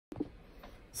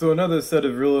So another set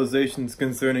of realizations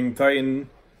concerning Titan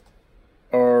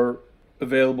are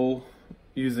available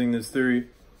using this theory,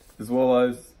 as well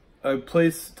as I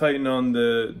place Titan on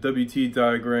the WT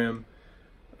diagram.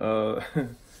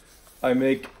 I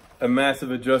make a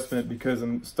massive adjustment because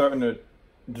I'm starting to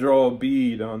draw a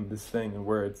bead on this thing and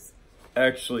where it's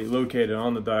actually located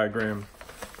on the diagram,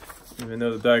 even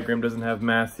though the diagram doesn't have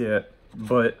mass yet.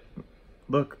 But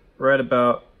look right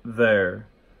about there.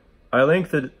 I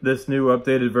linked this new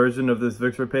updated version of this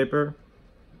Victor paper,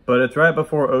 but it's right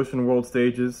before Ocean World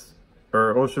stages,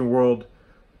 or Ocean World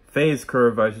phase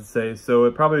curve, I should say. So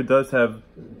it probably does have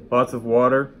lots of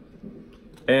water,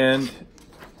 and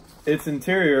its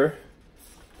interior,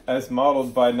 as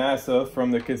modeled by NASA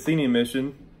from the Cassini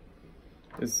mission,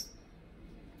 is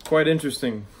quite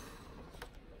interesting.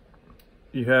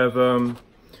 You have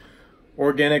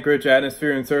organic rich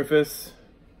atmosphere and surface,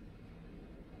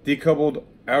 decoupled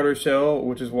outer shell,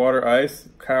 which is water ice,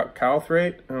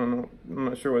 calthrate, I don't know, I'm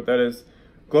not sure what that is,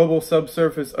 global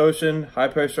subsurface ocean, high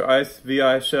pressure ice,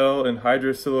 VI shell, and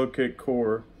hydrosilicate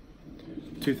core,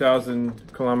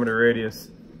 2,000 kilometer radius.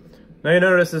 Now you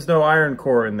notice there's no iron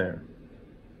core in there.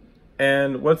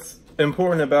 And what's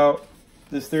important about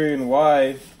this theory and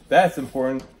why that's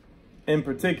important in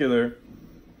particular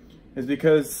is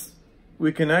because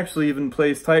we can actually even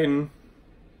place Titan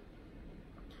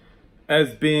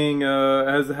as being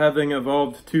as having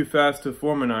evolved too fast to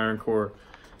form an iron core,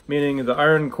 meaning the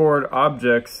iron cored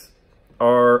objects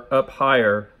are up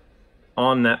higher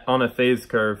on a phase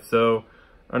curve. So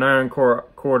an iron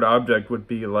cored object would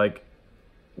be like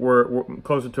we're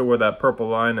closer to where that purple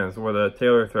line is, where the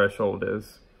Taylor threshold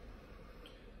is.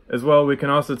 As well, we can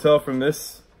also tell from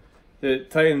this that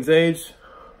Titan's age.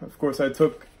 Of course, I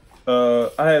took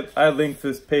I linked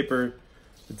this paper,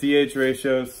 the DH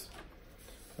ratios.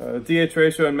 DH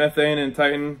ratio in methane and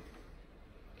Titan,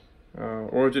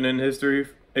 origin and history,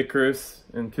 Icarus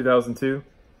in 2002.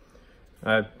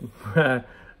 I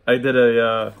did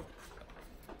a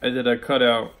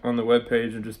cutout on the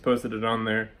webpage and just posted it on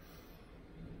there.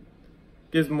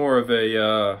 Gives more of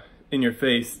a in your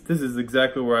face. This is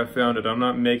exactly where I found it. I'm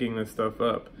not making this stuff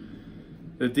up.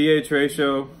 The DH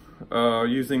ratio,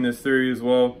 using this theory as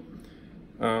well.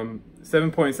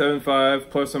 7.75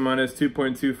 plus or minus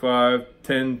 2.25,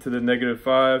 10 to the negative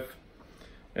 5,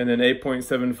 and then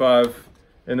 8.75.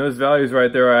 And those values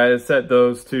right there, I had set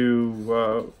those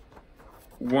to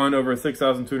 1 over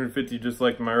 6,250, just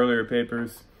like my earlier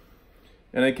papers.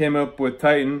 And I came up with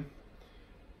Titan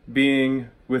being,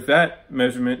 with that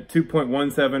measurement,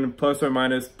 2.17 plus or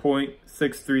minus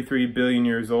 0.633 billion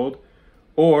years old,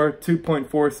 or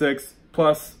 2.46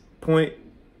 plus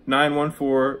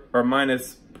 0.914 or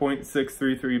minus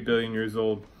 0.633 billion years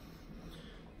old.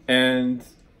 And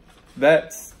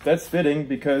that's fitting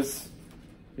because,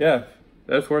 yeah,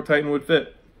 that's where Titan would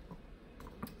fit.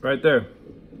 Right there.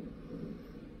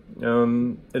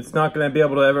 It's not going to be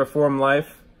able to ever form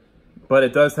life, but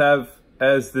it does have,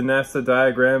 as the NASA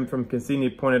diagram from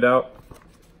Cassini pointed out,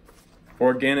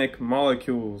 organic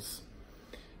molecules.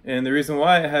 And the reason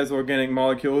why it has organic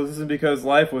molecules isn't because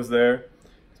life was there.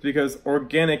 It's because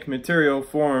organic material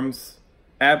forms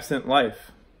absent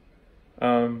life.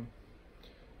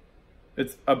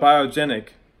 It's abiogenic.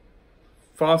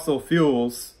 Fossil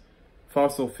fuels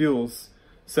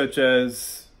such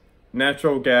as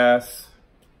natural gas,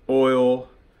 oil,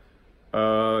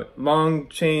 long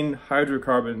chain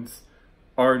hydrocarbons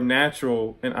are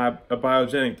natural and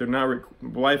abiogenic. They're not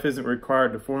life isn't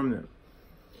required to form them.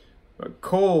 But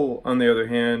coal, on the other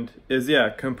hand, is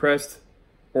compressed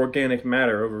organic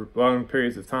matter over long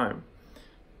periods of time.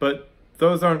 But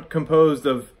those aren't composed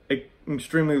of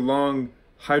extremely long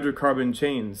hydrocarbon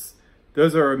chains.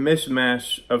 Those are a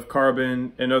mishmash of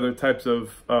carbon and other types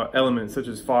of elements such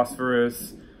as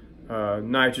phosphorus,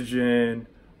 nitrogen,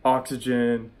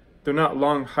 oxygen. They're not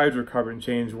long hydrocarbon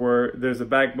chains where there's a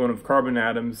backbone of carbon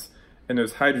atoms and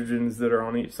there's hydrogens that are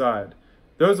on each side.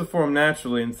 Those are formed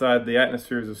naturally inside the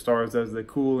atmospheres of stars as they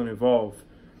cool and evolve.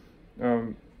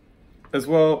 As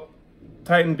well,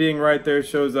 Titan being right there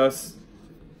shows us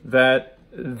that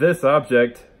this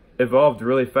object evolved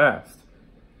really fast.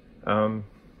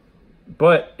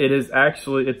 But it is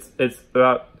actually, it's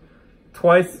about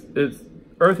twice,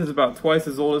 Earth is about twice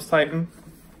as old as Titan.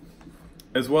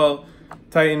 As well,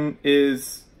 Titan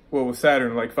is, what was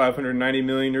Saturn, like 590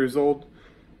 million years old?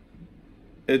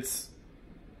 It's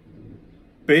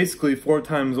basically 4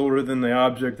 times older than the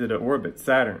object that it orbits,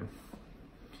 Saturn.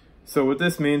 So what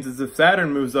this means is if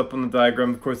Saturn moves up on the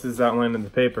diagram, of course this is outlined in the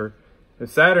paper, if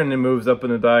Saturn moves up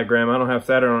in the diagram, I don't have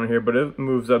Saturn on here, but it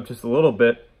moves up just a little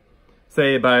bit,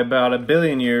 say by about 1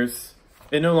 billion years,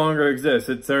 it no longer exists.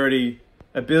 It's already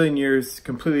a billion years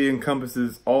completely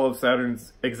encompasses all of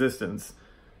Saturn's existence.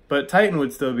 But Titan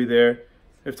would still be there.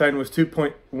 If Titan was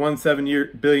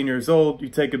 2.17 billion years old, you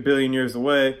take a billion years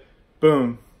away,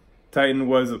 boom. Titan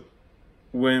was,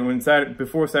 when Saturn,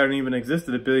 before Saturn even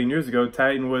existed a billion years ago,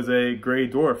 Titan was a gray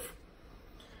dwarf.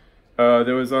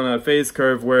 There was on a phase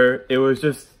curve where it was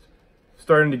just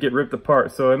starting to get ripped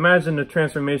apart. So imagine the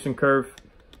transformation curve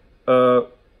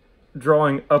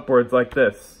drawing upwards like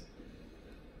this.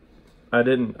 I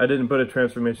didn't put a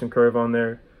transformation curve on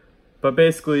there, but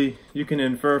basically you can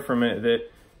infer from it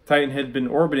that Titan had been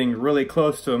orbiting really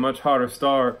close to a much hotter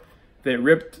star that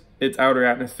ripped its outer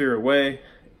atmosphere away,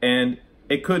 and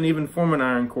it couldn't even form an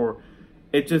iron core.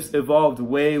 It just evolved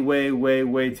way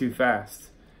too fast.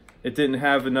 It didn't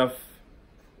have enough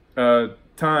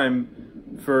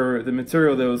time for the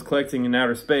material that was collecting in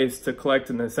outer space to collect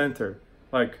in the center,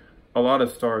 like a lot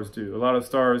of stars do. A lot of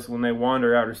stars, when they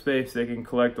wander outer space, they can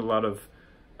collect a lot of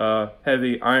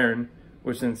heavy iron,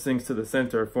 which then sinks to the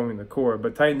center, forming the core.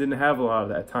 But Titan didn't have a lot of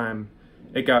that time.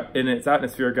 It got, in its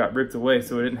atmosphere, got ripped away,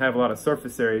 so it didn't have a lot of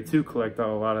surface area to collect a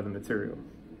lot of the material.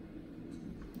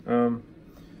 Let's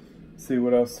see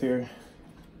what else here.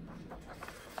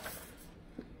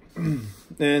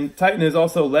 And Titan is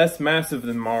also less massive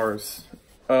than Mars.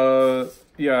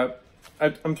 Yeah,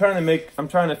 I'm trying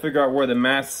to figure out where the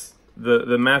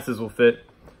masses will fit.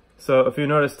 So if you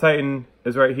notice, Titan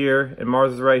is right here and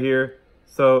Mars is right here.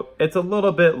 So it's a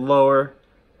little bit lower.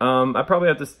 I probably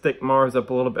have to stick Mars up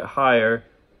a little bit higher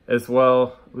as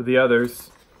well with the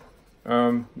others.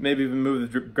 Maybe even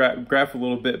move the graph a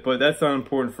little bit, but that's not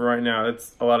important for right now.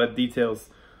 It's a lot of details.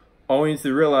 All we need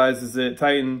to realize is that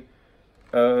Titan,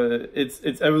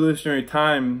 its evolutionary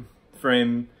time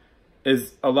frame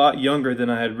is a lot younger than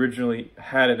I had originally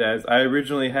had it as. I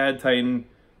originally had Titan,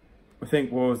 I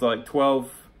think, what was it, like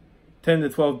 10 to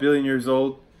 12 billion years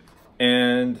old.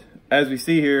 And as we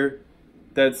see here,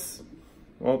 that's,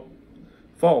 well,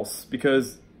 false,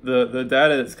 because the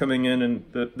data that's coming in and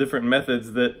the different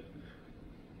methods that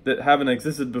haven't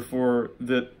existed before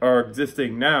that are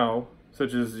existing now,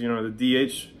 such as, you know,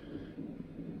 the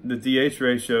DH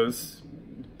ratios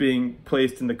being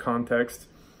placed into context,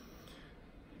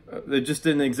 they just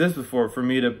didn't exist before for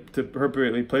me to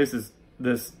appropriately place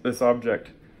this object.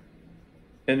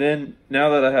 And then now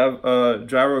that I have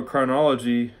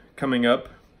gyrochronology coming up,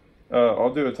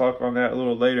 I'll do a talk on that a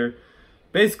little later.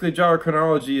 Basically,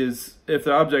 gyrochronology is if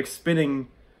the object's spinning,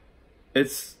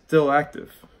 it's still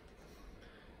active.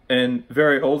 And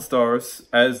very old stars,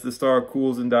 as the star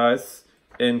cools and dies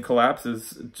and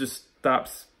collapses, it just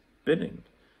stops spinning.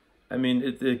 I mean,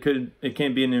 it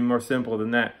can't be any more simple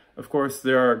than that. Of course,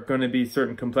 there are going to be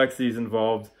certain complexities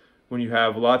involved when you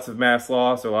have lots of mass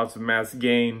loss or lots of mass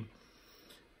gain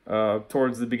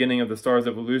towards the beginning of the star's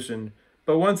evolution.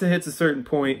 But once it hits a certain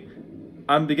point,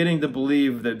 I'm beginning to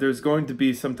believe that there's going to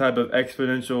be some type of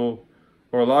exponential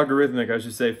or logarithmic, I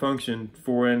should say, function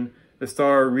for when the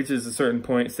star reaches a certain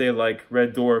point, say like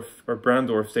red dwarf or brown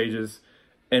dwarf stages,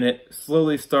 and it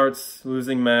slowly starts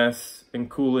losing mass and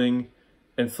cooling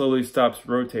and slowly stops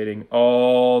rotating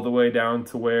all the way down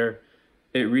to where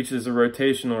it reaches a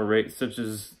rotational rate, such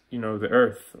as, you know, the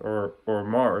Earth or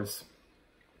Mars.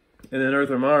 And then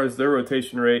Earth or Mars, their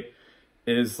rotation rate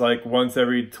is like once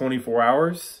every 24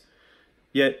 hours.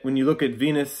 Yet when you look at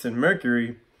Venus and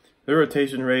Mercury, their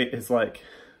rotation rate is like,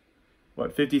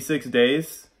 what, 56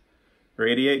 days or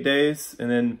 88 days?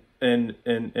 And then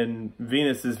and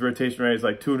Venus's rotation rate is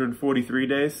like 243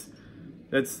 days.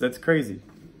 That's crazy.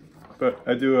 But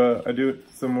I do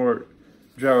some more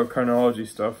gyrochronology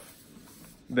stuff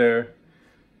there.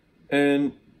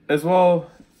 And as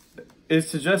well, it's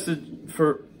suggested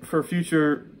for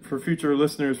future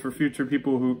listeners, for future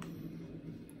people who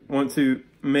want to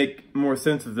make more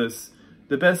sense of this,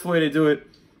 the best way to do it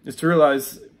is to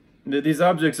realize that these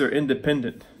objects are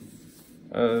independent.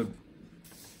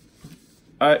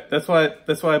 That's why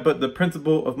I put the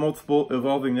principle of multiple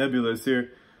evolving nebulas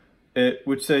here,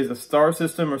 which says a star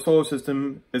system or solar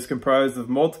system is comprised of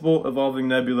multiple evolving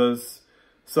nebulas,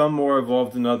 some more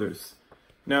evolved than others.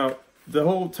 Now, the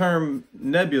whole term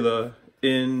nebula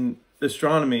in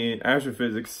astronomy and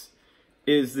astrophysics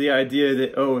is the idea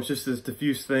that, oh, it's just this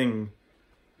diffuse thing.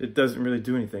 It doesn't really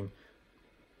do anything.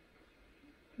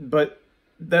 But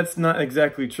that's not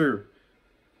exactly true.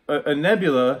 A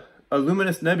nebula, a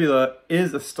luminous nebula,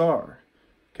 is a star.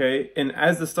 Okay? And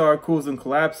as the star cools and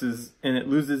collapses and it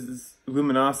loses its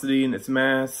luminosity and its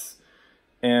mass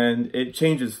and it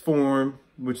changes form,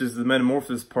 which is the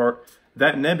metamorphosis part,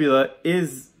 that nebula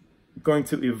is going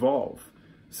to evolve.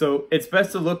 So it's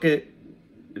best to look at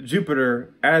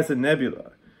Jupiter as a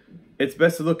nebula. It's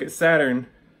best to look at Saturn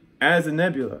as a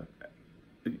nebula,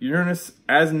 Uranus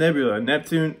as a nebula,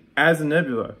 Neptune as a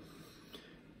nebula.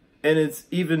 And it's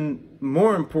even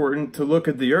more important to look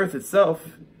at the Earth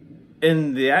itself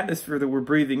and the atmosphere that we're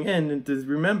breathing in, and to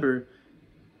remember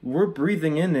we're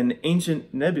breathing in an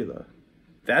ancient nebula.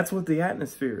 That's what the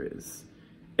atmosphere is.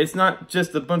 It's not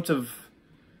just a bunch of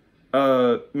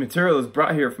material that's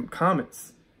brought here from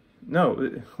comets.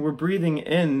 No, we're breathing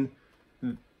in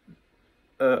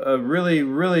a really,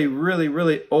 really, really,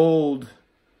 really old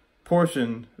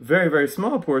portion, very, very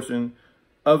small portion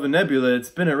of a nebula that's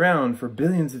been around for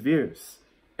billions of years,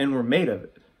 and we're made of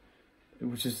it,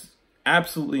 which is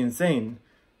absolutely insane.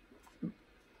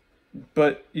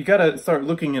 But you gotta start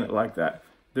looking at it like that.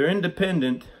 They're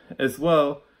independent as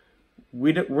well.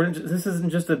 This isn't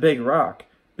just a big rock.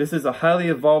 This is a highly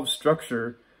evolved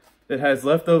structure that has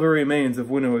leftover remains of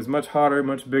when it was much hotter,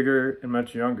 much bigger, and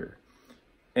much younger.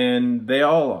 And they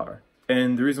all are.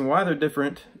 And the reason why they're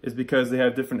different is because they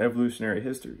have different evolutionary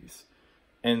histories.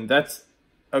 And that's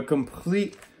a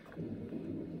completely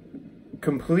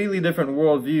different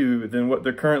worldview than what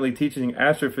they're currently teaching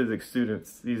astrophysics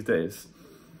students these days.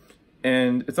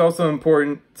 And it's also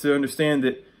important to understand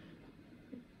that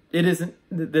it isn't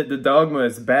that the dogma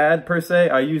is bad per se.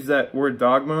 I use that word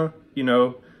dogma, you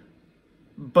know,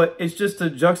 but it's just to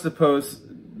juxtapose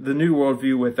the new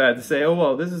worldview with that, to say, oh,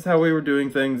 well, this is how we were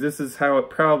doing things. This is how it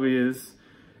probably is.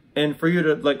 And for you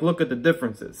to like look at the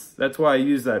differences. That's why I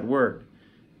use that word,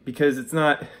 because it's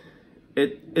not,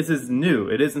 this is new.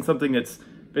 It isn't something that's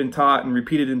been taught and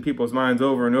repeated in people's minds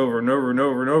over and over and over and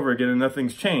over and over again, and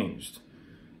nothing's changed.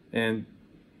 And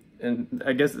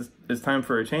I guess it's time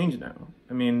for a change now.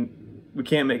 I mean, we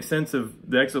can't make sense of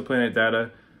the exoplanet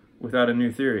data without a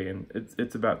new theory, and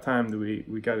it's about time that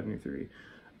we got a new theory.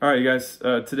 All right, you guys,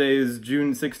 today is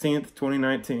June 16th,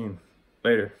 2019.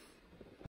 Later.